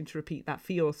think I'm going to repeat that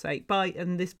for your sake.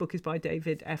 And this book is by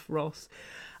David F. Ross.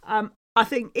 I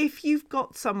think if you've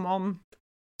got someone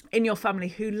in your family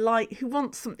who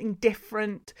wants something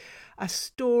different, a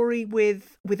story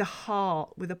with a heart,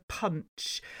 with a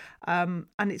punch, and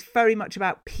it's very much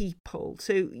about people.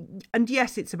 So, and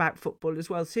yes, it's about football as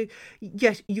well. So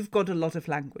yes, you've got a lot of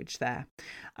language there,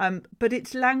 but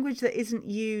it's language that isn't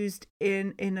used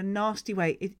in a nasty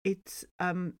way. It's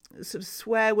sort of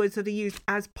swear words that are used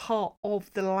as part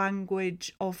of the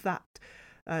language of that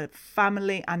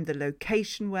family and the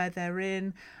location where they're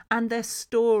in and their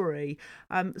story.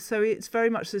 So it's very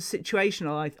much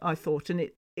situational, I thought, and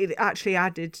it actually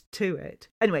added to it.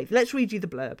 Anyway, let's read you the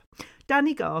blurb.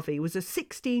 Danny Garvey was a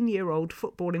 16-year-old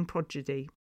footballing prodigy.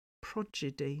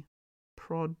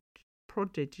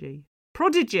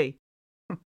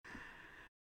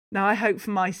 Now, I hope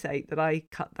for my sake that I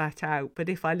cut that out, but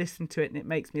if I listen to it and it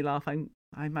makes me laugh, I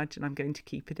imagine I'm going to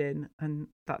keep it in, and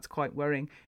that's quite worrying.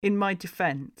 In my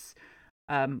defence,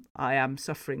 I am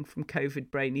suffering from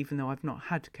COVID brain, even though I've not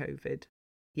had COVID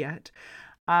yet.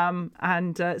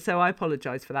 So I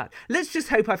apologise for that. Let's just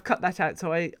hope I've cut that out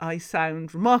so I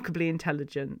sound remarkably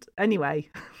intelligent. Anyway,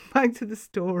 back to the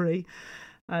story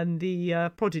and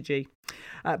the prodigy.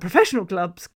 Professional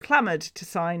clubs clamoured to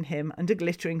sign him and a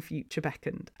glittering future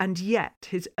beckoned. And yet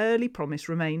his early promise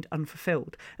remained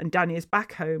unfulfilled, and Danny is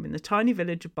back home in the tiny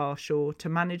village of Barshaw to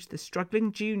manage the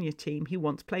struggling junior team he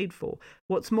once played for.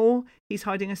 What's more, he's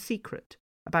hiding a secret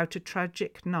about a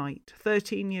tragic night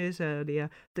 13 years earlier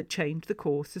that changed the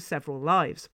course of several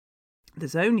lives.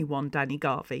 There's only one Danny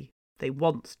Garvey, they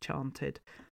once chanted.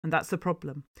 And that's the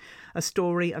problem. A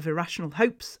story of irrational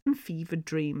hopes and fevered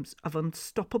dreams, of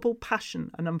unstoppable passion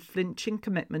and unflinching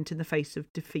commitment in the face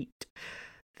of defeat.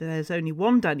 There's Only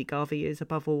One Danny Garvey is,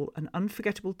 above all, an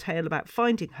unforgettable tale about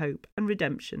finding hope and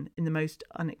redemption in the most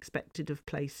unexpected of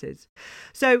places.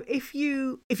 So if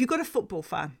you've got a football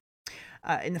fan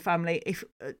in the family, if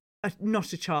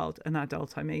not a child, an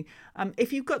adult, I mean.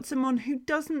 If you've got someone who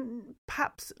doesn't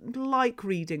perhaps like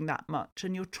reading that much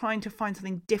and you're trying to find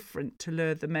something different to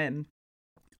lure them in,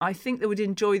 I think they would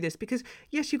enjoy this because,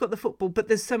 yes, you've got the football, but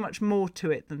there's so much more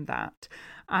to it than that.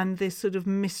 And this sort of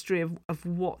mystery of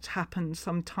what happened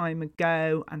some time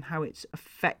ago and how it's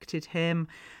affected him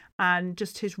and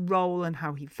just his role and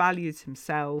how he values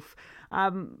himself. I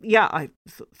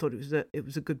thought it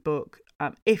was a good book.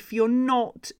 If you're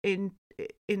not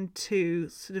into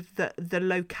sort of the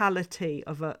locality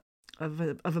of a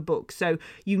book, so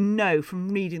from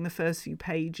reading the first few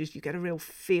pages you get a real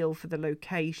feel for the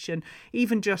location,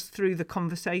 even just through the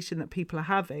conversation that people are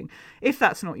having. If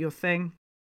that's not your thing,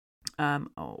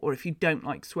 or if you don't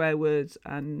like swear words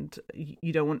and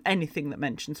you don't want anything that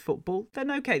mentions football, then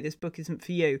okay, this book isn't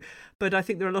for you. But I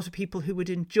think there are a lot of people who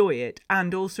would enjoy it,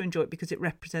 and also enjoy it because it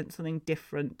represents something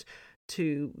different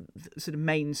to sort of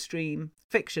mainstream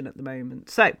fiction at the moment.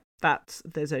 So that's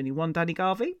There's Only One Danny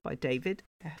Garvey by David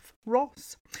F.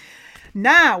 Ross.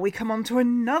 Now we come on to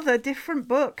another different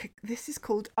book. This is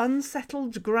called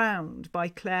Unsettled Ground by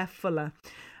Claire Fuller.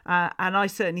 And I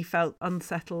certainly felt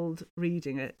unsettled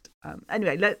reading it.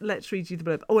 Anyway, let's read you the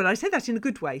blurb. Oh, and I say that in a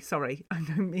good way. Sorry, I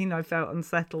don't mean I felt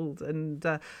unsettled and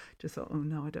just thought, oh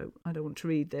no, I don't want to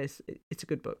read this. It's a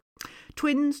good book.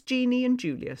 Twins Jeannie and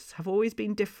Julius have always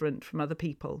been different from other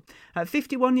people. At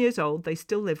 51 years old, they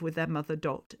still live with their mother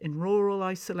Dot in rural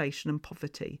isolation and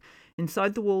poverty.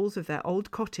 Inside the walls of their old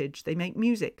cottage, they make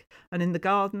music, and in the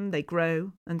garden they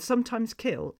grow and sometimes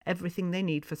kill everything they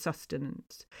need for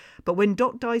sustenance. But when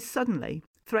Dot dies suddenly,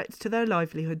 threats to their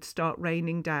livelihood start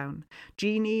raining down.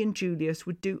 Jeannie and Julius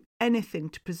would do anything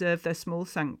to preserve their small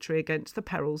sanctuary against the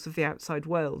perils of the outside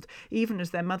world, even as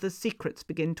their mother's secrets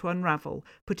begin to unravel,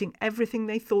 putting everything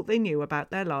they thought they knew about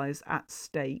their lives at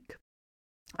stake.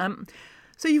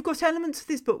 So you've got elements of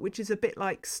this book which is a bit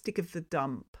like Stick of the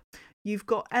Dump. You've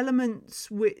got elements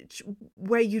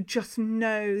where you just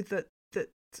know that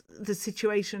the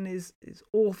situation is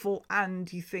awful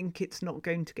and you think it's not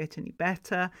going to get any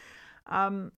better.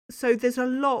 So there's a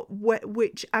lot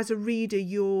which, as a reader,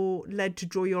 you're led to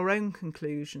draw your own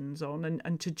conclusions on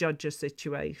and to judge a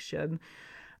situation.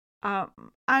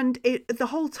 And the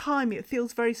whole time it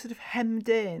feels very sort of hemmed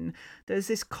in. There's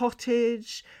this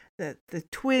cottage, the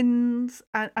twins,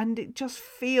 and it just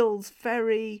feels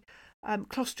very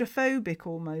claustrophobic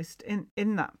almost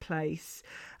in that place.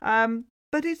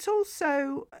 but it's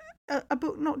also a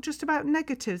book not just about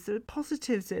negatives. There are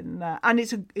positives in there, and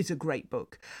it's a great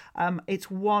book. It's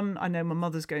one I know my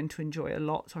mother's going to enjoy a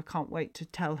lot, so I can't wait to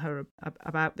tell her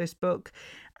about this book.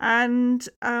 And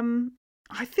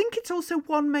I think it's also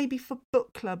one maybe for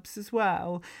book clubs as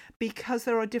well, because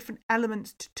there are different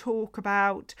elements to talk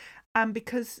about, and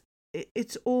because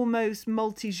it's almost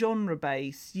multi-genre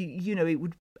based. You know, it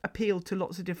would appeal to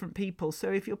lots of different people.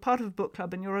 So if you're part of a book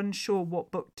club and you're unsure what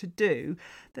book to do,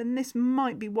 then this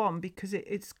might be one, because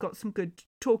it's got some good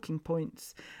talking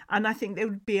points. And I think there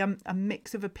would be a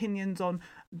mix of opinions on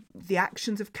the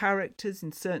actions of characters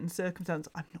in certain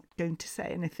circumstances. I'm not going to say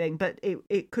anything, but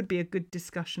it could be a good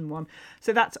discussion one.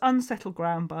 So that's Unsettled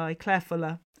Ground by Claire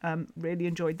Fuller. Really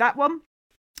enjoyed that one.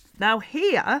 Now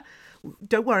here,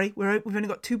 don't worry, we've only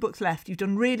got 2 books left. You've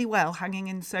done really well hanging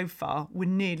in so far. We're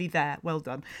nearly there. Well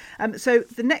done. So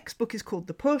the next book is called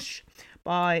The Push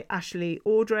by Ashley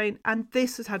Audrain, and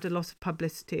this has had a lot of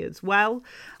publicity as well.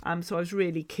 So I was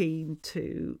really keen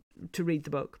to read the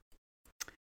book.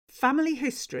 Family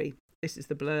history. This is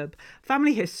the blurb.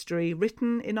 Family history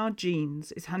written in our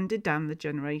genes is handed down the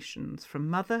generations from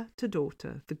mother to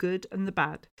daughter, the good and the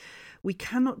bad. We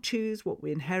cannot choose what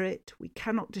we inherit. We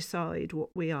cannot decide what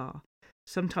we are.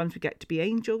 Sometimes we get to be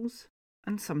angels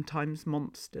and sometimes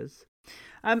monsters.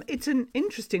 It's an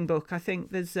interesting book. I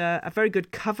think there's a very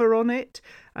good cover on it.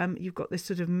 You've got this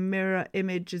sort of mirror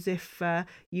image, as if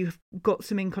you've got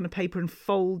some ink on a paper and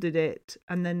folded it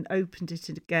and then opened it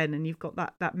again, and you've got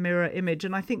that mirror image.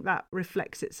 And I think that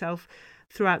reflects itself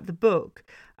throughout the book.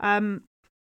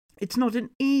 It's not an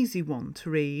easy one to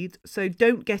read, so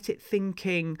don't get it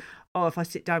thinking, oh, if I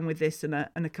sit down with this and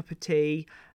a cup of tea,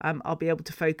 I'll be able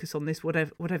to focus on this,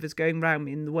 whatever's going around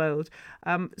me in the world.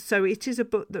 So it is a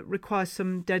book that requires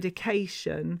some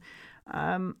dedication.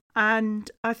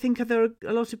 And I think there are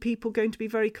a lot of people going to be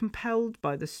very compelled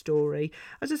by the story.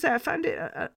 As I say, I found it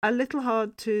a little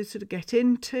hard to sort of get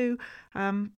into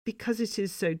because it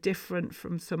is so different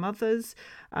from some others.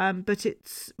 But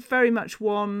it's very much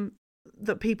one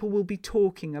that people will be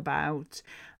talking about.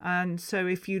 And so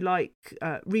if you like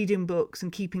reading books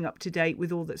and keeping up to date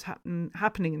with all that's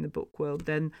happening in the book world,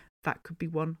 then that could be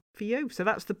one for you. So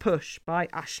that's The Push by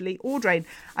Ashley Audrain.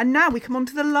 And now we come on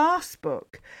to the last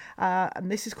book.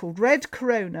 And this is called Red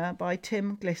Corona by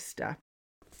Tim Glister.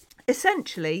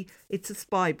 Essentially, it's a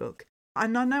spy book.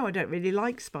 And I know I don't really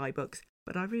like spy books,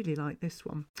 but I really like this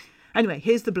one. Anyway,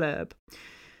 here's the blurb.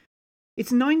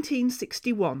 It's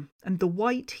 1961, and the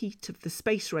white heat of the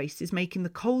space race is making the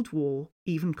Cold War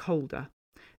even colder.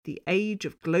 The age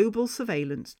of global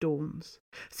surveillance dawns.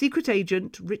 Secret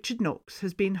agent Richard Knox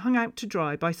has been hung out to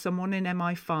dry by someone in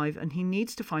MI5, and he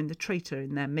needs to find the traitor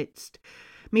in their midst.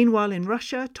 Meanwhile, in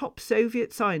Russia, top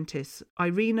Soviet scientist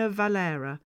Irina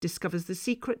Valera discovers the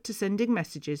secret to sending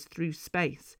messages through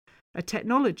space, a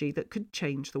technology that could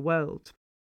change the world.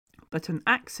 But an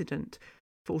accident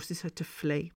forces her to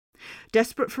flee.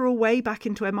 Desperate for a way back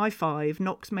into MI5,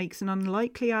 Knox makes an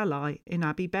unlikely ally in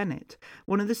Abby Bennett,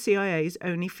 one of the CIA's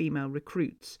only female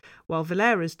recruits, while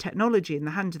Valera's technology in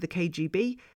the hands of the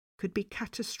KGB could be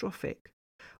catastrophic.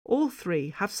 All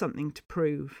 3 have something to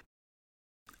prove.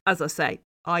 As I say,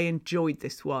 I enjoyed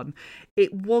this one.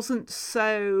 It wasn't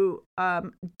so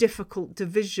difficult to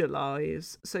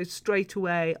visualise. So straight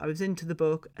away I was into the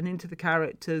book and into the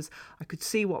characters. I could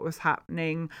see what was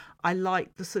happening. I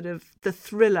liked the sort of the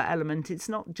thriller element. It's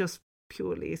not just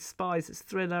purely spies, there's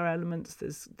thriller elements,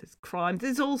 there's crime,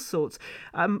 there's all sorts.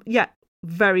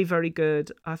 Very, very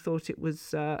good. I thought it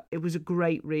was a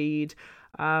great read.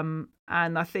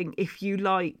 And I think if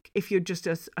you're just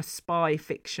a spy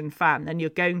fiction fan, then you're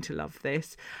going to love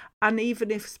this. And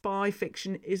even if spy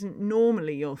fiction isn't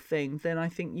normally your thing, then I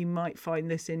think you might find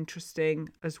this interesting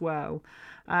as well.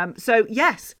 So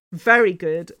yes, very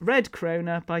good. Red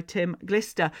Corona by Tim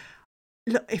Glister.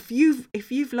 Look, if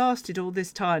you've lasted all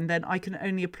this time, then I can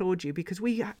only applaud you, because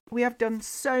we have done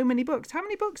so many books. How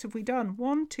many books have we done?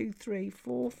 1, 2, 3,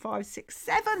 4, 5, 6,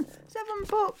 7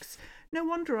 books. No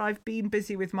wonder I've been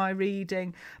busy with my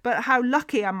reading. But how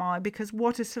lucky am I, because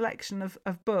what a selection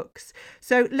of books.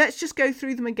 So let's just go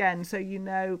through them again so you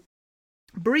know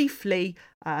briefly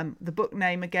the book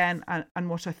name again and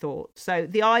what I thought. So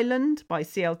The Island by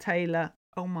C.L. Taylor.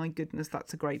 Oh my goodness,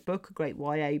 that's a great book, a great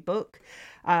YA book.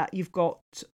 You've got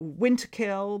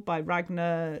Winterkill by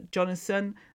Ragnar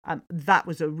Jonasson. That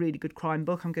was a really good crime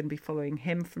book. I'm going to be following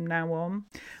him from now on.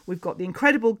 We've got The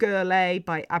Incredible Girl A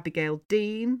by Abigail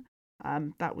Dean.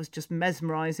 That was just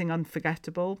mesmerising,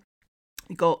 unforgettable.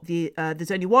 We got There's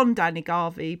Only One Danny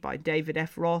Garvey by David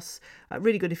F. Ross.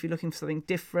 Really good if you're looking for something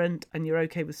different and you're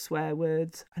okay with swear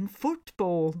words. And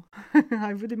football.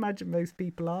 I would imagine most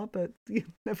people are, but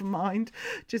never mind.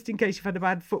 Just in case you've had a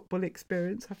bad football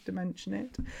experience, I have to mention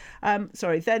it.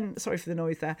 Sorry for the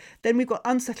noise there. Then we've got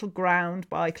Unsettled Ground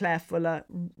by Claire Fuller.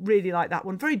 Really like that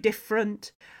one. Very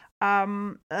different.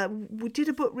 We did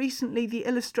a book recently, The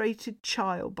Illustrated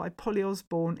Child by Polly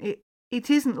Osborne. It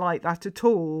isn't like that at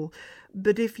all,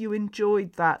 but if you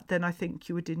enjoyed that, then I think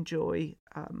you would enjoy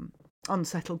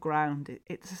Unsettled Ground.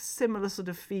 It's a similar sort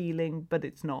of feeling, but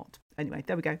it's not. Anyway,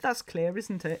 there we go. That's clear,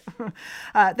 isn't it?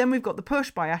 Then we've got The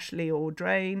Push by Ashley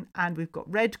Audrain, and we've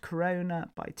got Red Corona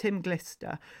by Tim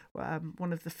Glister,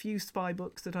 one of the few spy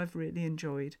books that I've really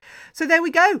enjoyed. So there we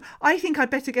go. I think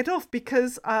I'd better get off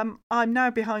because I'm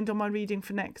now behind on my reading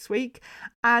for next week,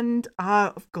 and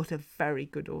I've got a very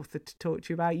good author to talk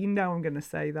to you about. You know I'm going to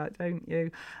say that, don't you?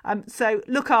 So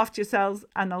look after yourselves,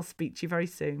 and I'll speak to you very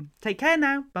soon. Take care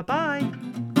now. Bye-bye.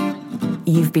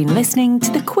 You've been listening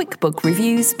to the Quick Book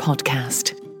Reviews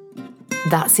podcast.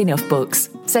 That's enough books,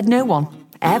 said no one,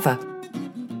 ever.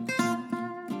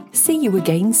 See you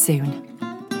again soon.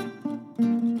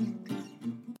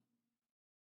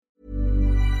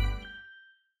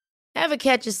 Ever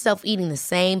catch yourself eating the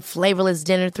same flavorless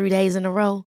dinner 3 days in a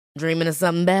row? Dreaming of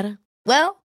something better?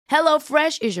 Well,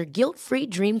 HelloFresh is your guilt-free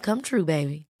dream come true,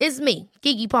 baby. It's me,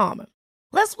 Keke Palmer.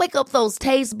 Let's wake up those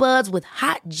taste buds with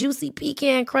hot, juicy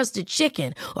pecan-crusted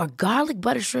chicken or garlic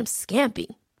butter shrimp scampi.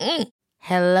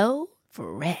 Hello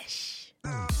Fresh.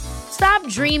 Stop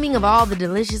dreaming of all the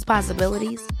delicious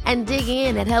possibilities and dig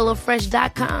in at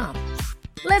HelloFresh.com.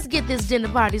 Let's get this dinner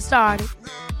party started.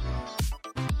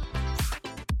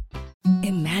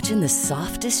 Imagine the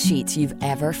softest sheets you've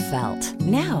ever felt.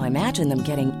 Now imagine them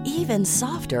getting even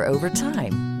softer over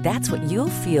time. That's what you'll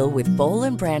feel with Boll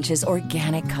 & Branch's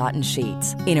organic cotton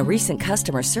sheets. In a recent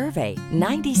customer survey,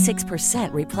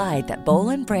 96% replied that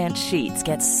Boll & Branch sheets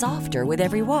get softer with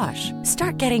every wash.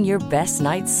 Start getting your best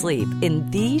night's sleep in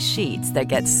these sheets that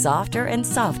get softer and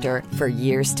softer for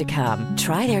years to come.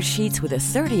 Try their sheets with a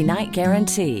 30-night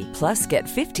guarantee. Plus, get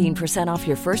 15% off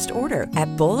your first order at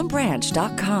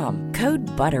bollandbranch.com. Code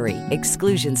BUTTERY.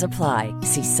 Exclusions apply.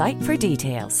 See site for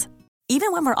details.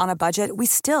 Even when we're on a budget, we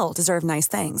still deserve nice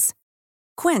things.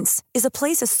 Quince is a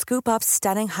place to scoop up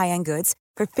stunning high-end goods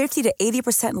for 50 to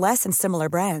 80% less than similar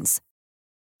brands.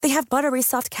 They have buttery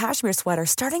soft cashmere sweaters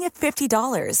starting at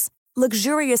 $50,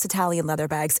 luxurious Italian leather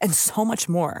bags, and so much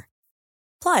more.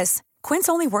 Plus, Quince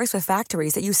only works with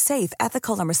factories that use safe,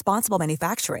 ethical, and responsible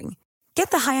manufacturing.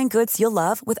 Get the high-end goods you'll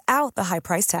love without the high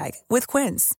price tag with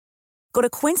Quince. Go to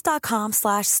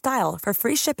quince.com/style for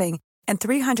free shipping and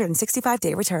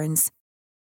 365-day returns.